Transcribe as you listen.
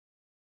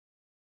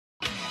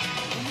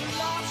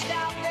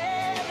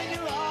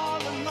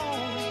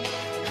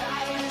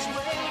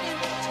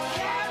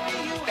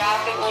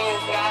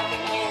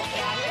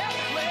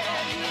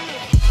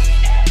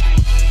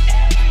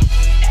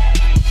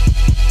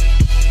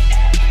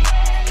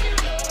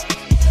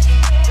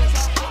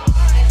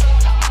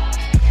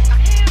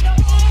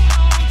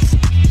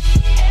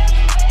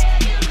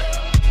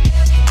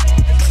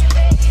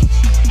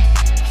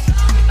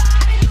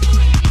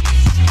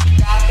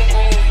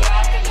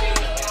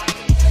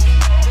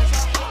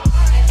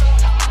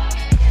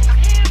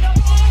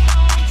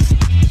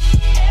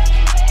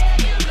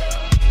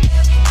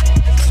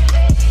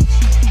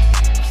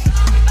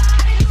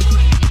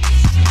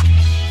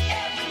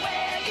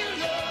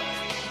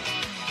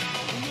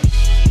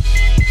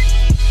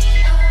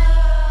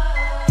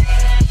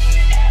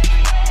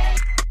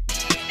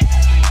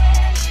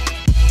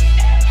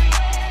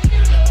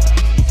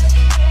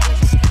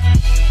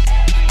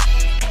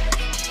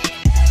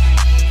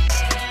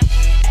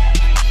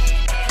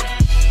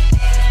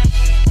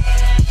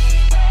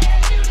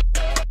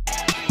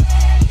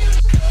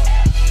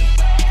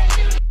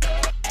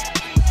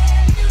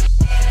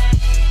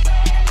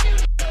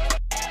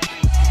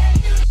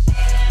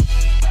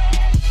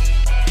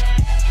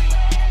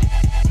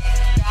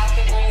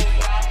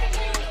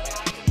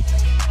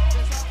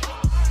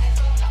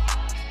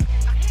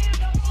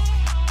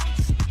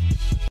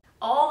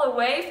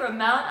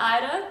Mount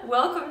Ida.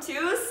 Welcome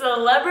to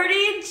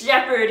Celebrity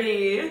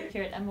Jeopardy!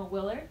 Here at Emma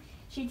Willard.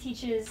 She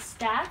teaches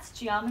stats,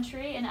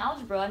 geometry, and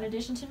algebra in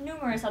addition to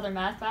numerous other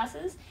math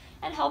classes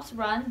and helps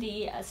run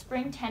the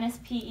spring tennis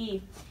PE.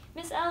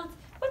 Miss Eld,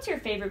 what's your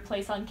favorite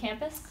place on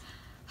campus?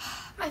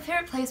 My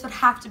favorite place would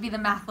have to be the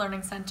Math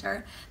Learning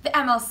Center, the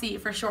MLC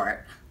for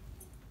short.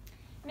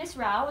 Miss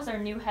Rao is our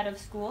new head of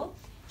school.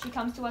 She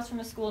comes to us from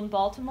a school in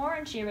Baltimore,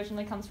 and she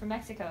originally comes from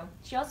Mexico.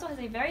 She also has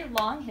a very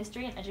long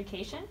history in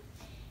education.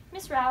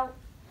 Miss Rao,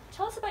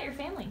 tell us about your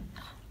family.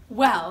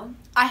 Well,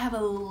 I have a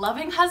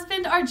loving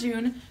husband,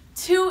 Arjun,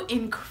 2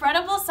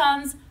 incredible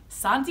sons,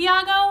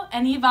 Santiago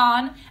and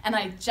Ivan, and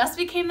I just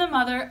became the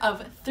mother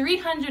of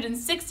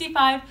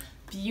 365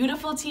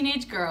 beautiful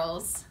teenage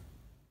girls.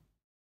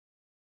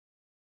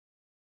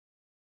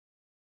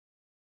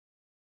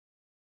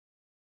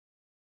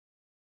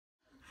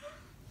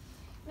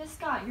 Miss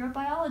Scott, you're a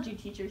biology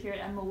teacher here at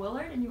Emma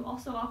Willard, and you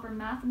also offer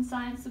math and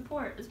science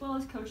support, as well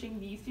as coaching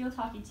the field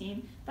hockey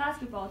team,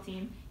 basketball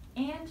team,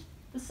 and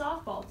the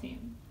softball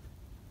team.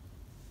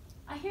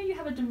 I hear you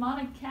have a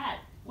demonic cat.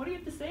 What do you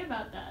have to say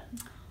about that?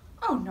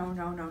 Oh, no,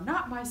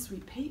 not my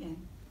sweet Peyton.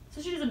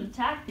 So she doesn't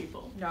attack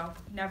people? No,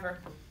 never.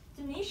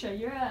 Denisha,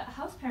 you're a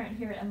house parent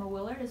here at Emma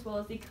Willard, as well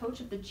as the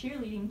coach of the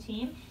cheerleading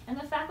team and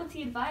the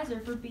faculty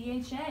advisor for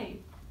BHA.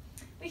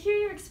 We hear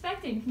you're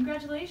expecting.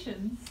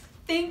 Congratulations.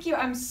 Thank you.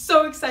 I'm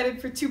so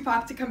excited for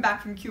Tupac to come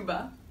back from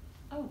Cuba.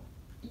 Oh,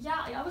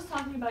 yeah, I was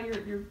talking about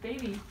your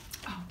baby.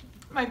 Oh,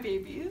 my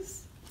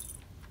babies.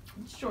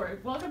 Sure.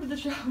 Welcome to the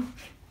show.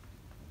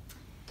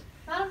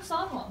 Madam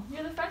Sonwell,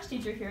 you're the French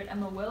teacher here at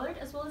Emma Willard,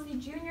 as well as the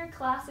junior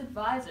class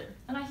advisor.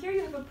 And I hear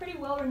you have a pretty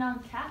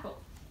well-renowned cackle.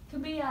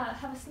 Could we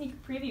have a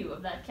sneak preview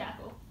of that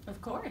cackle?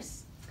 Of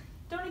course.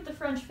 Don't eat the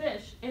French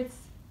fish. It's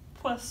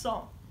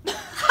poisson.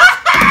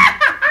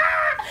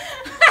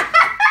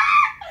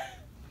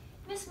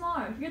 Miss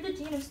Marr, you're the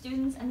Dean of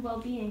Students and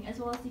Wellbeing, as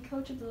well as the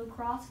coach of the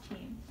lacrosse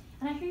team.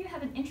 And I hear you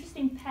have an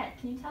interesting pet.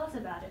 Can you tell us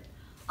about it?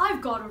 I've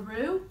got a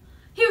Roo.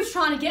 He was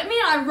trying to get me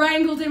and I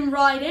wrangled him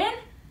right in.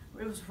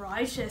 Roo's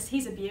righteous.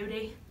 He's a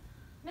beauty.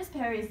 Miss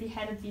Perry is the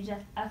head of the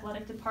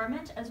athletic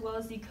department, as well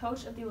as the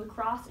coach of the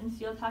lacrosse and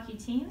field hockey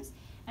teams,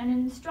 and an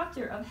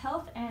instructor of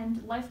health and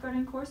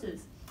lifeguarding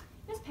courses.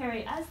 Miss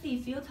Perry, as the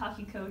field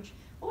hockey coach,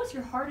 what was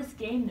your hardest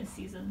game this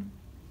season?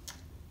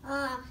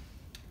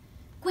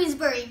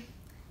 Queensbury,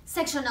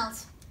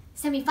 sectionals,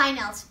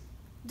 semifinals,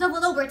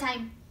 double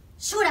overtime,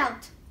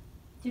 shootout.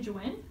 Did you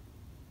win?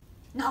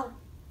 No.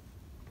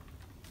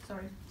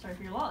 Sorry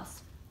for your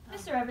loss.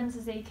 Mr. Evans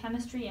is a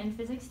chemistry and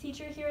physics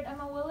teacher here at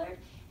Emma Willard.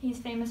 He's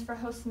famous for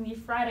hosting the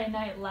Friday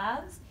night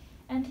labs,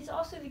 and he's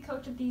also the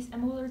coach of the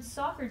Emma Willard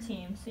soccer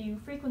team, so you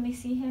frequently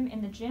see him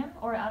in the gym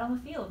or out on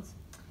the fields.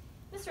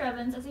 Mr.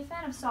 Evans, as a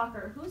fan of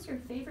soccer, who's your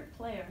favorite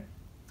player?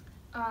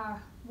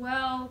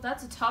 Well,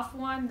 that's a tough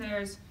one.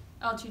 There's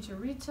El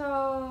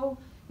Chicharito,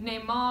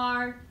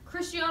 Neymar,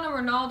 Cristiano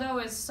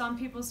Ronaldo is some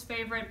people's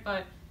favorite,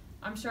 but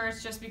I'm sure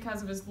it's just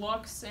because of his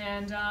looks.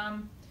 And,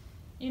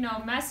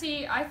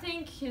 Messi, I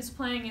think his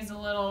playing is a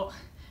little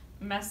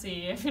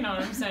messy, if you know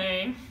what I'm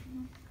saying.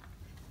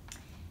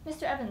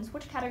 Mr. Evans,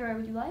 which category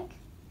would you like?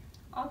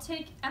 I'll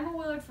take Emma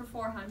Willard for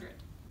 400.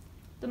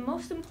 The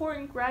most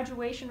important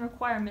graduation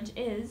requirement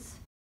is...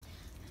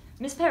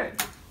 Miss Perry.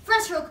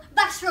 Front stroke,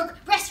 backstroke,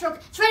 breaststroke,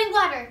 treading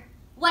water.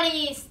 What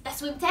is the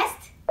swim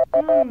test?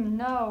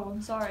 No,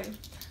 I'm sorry.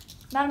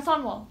 Madam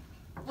Sonwell.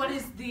 What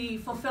is the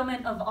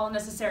fulfillment of all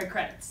necessary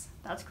credits?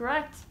 That's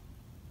correct.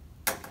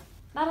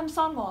 Madam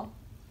Sonwell.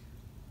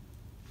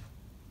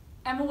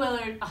 Emma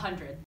Willard,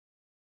 100.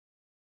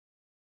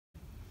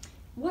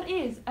 What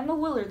is Emma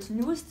Willard's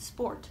newest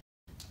sport?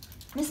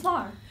 Miss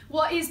Marr.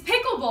 What is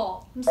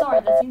pickleball? I'm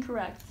sorry, that's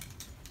incorrect.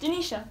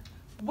 Denisha.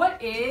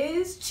 What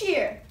is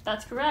cheer?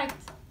 That's correct.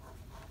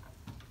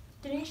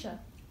 Denisha.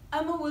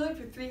 Emma Willard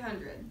for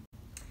 300.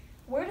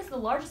 Where does the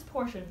largest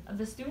portion of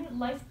the student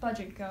life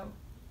budget go?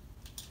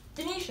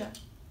 Denisha.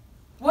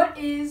 What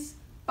is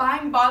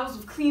buying bottles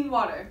of clean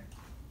water?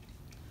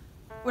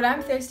 When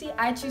I'm thirsty,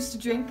 I choose to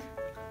drink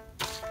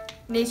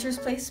Nature's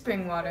Place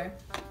spring water.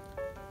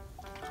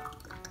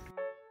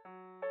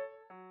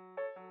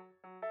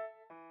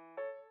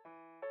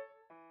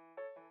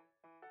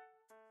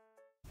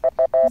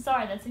 I'm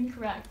sorry, that's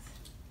incorrect.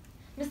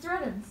 Mr.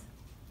 Evans.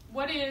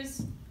 What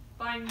is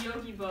buying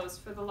Yogi Bows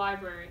for the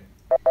library?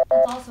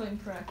 That's also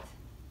incorrect.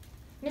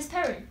 Miss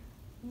Perry.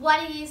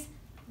 What is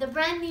the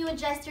brand new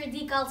gesture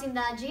decals in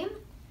the gym?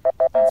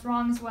 That's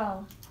wrong as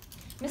well.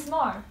 Miss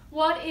Marr.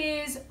 What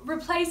is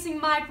replacing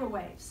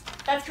microwaves?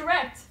 That's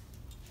correct.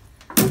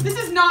 This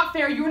is not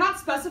fair. You are not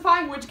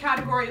specifying which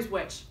category is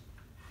which.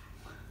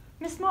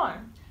 Miss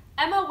Marr.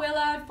 Emma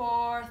Willard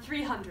for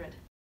 300.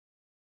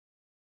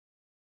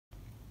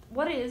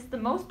 What is the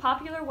most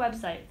popular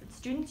website that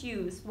students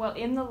use while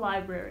in the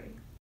library?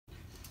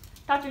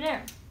 Dr.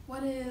 Nair.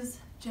 What is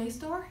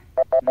JSTOR?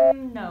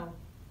 No.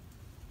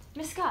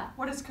 Miss Scott.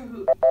 What is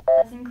Kahoot?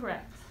 That's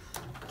incorrect.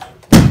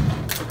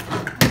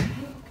 Okay.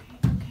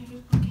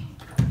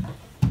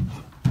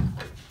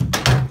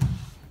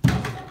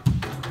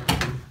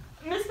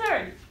 Miss Perry.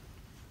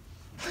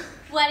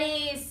 What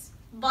is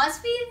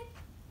BuzzFeed?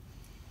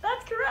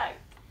 That's correct.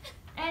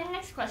 And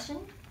next question.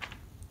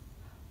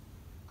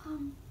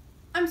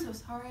 I'm so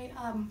sorry.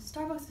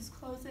 Starbucks is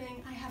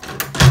closing. I have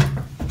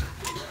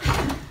to.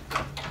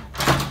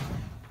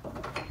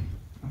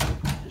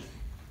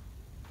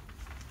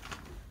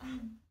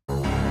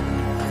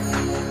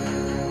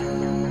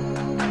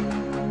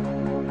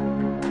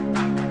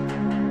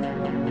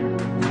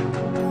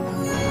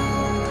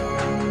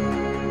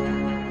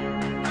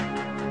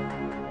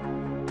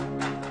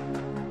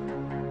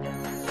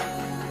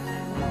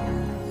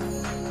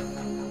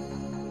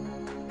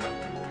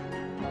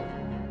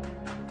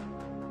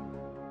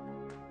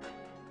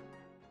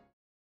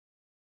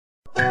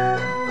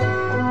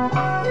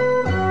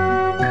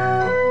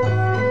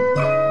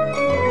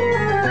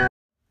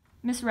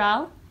 Miss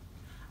Rao,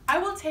 I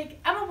will take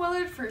Emma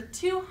Willard for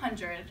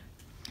 200.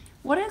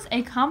 what is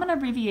a common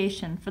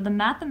abbreviation for the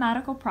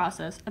mathematical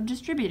process of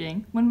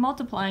distributing when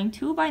multiplying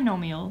two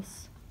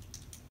binomials?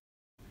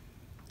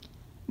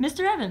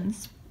 Mr.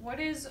 Evans, What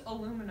is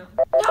aluminum?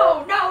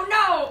 No, no,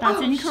 no! that's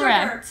Oh,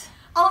 incorrect. sugar.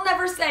 I'll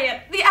never say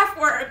it. The F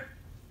word.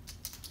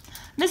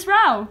 Miss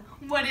Rao,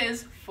 What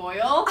is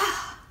foil?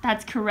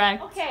 that's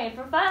correct. Okay,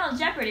 for Final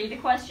Jeopardy, the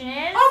question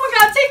is... Oh my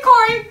god, take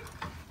Corey!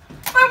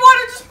 My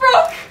water just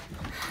broke!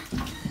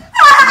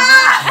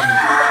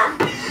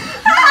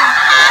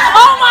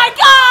 Oh my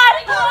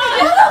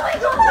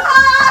god!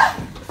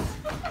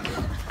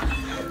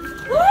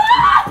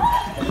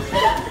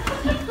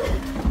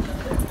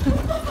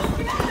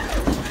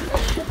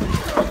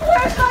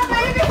 Where's my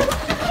baby?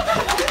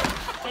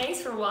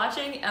 Thanks for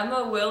watching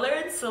Emma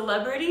Willard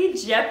Celebrity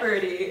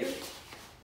Jeopardy!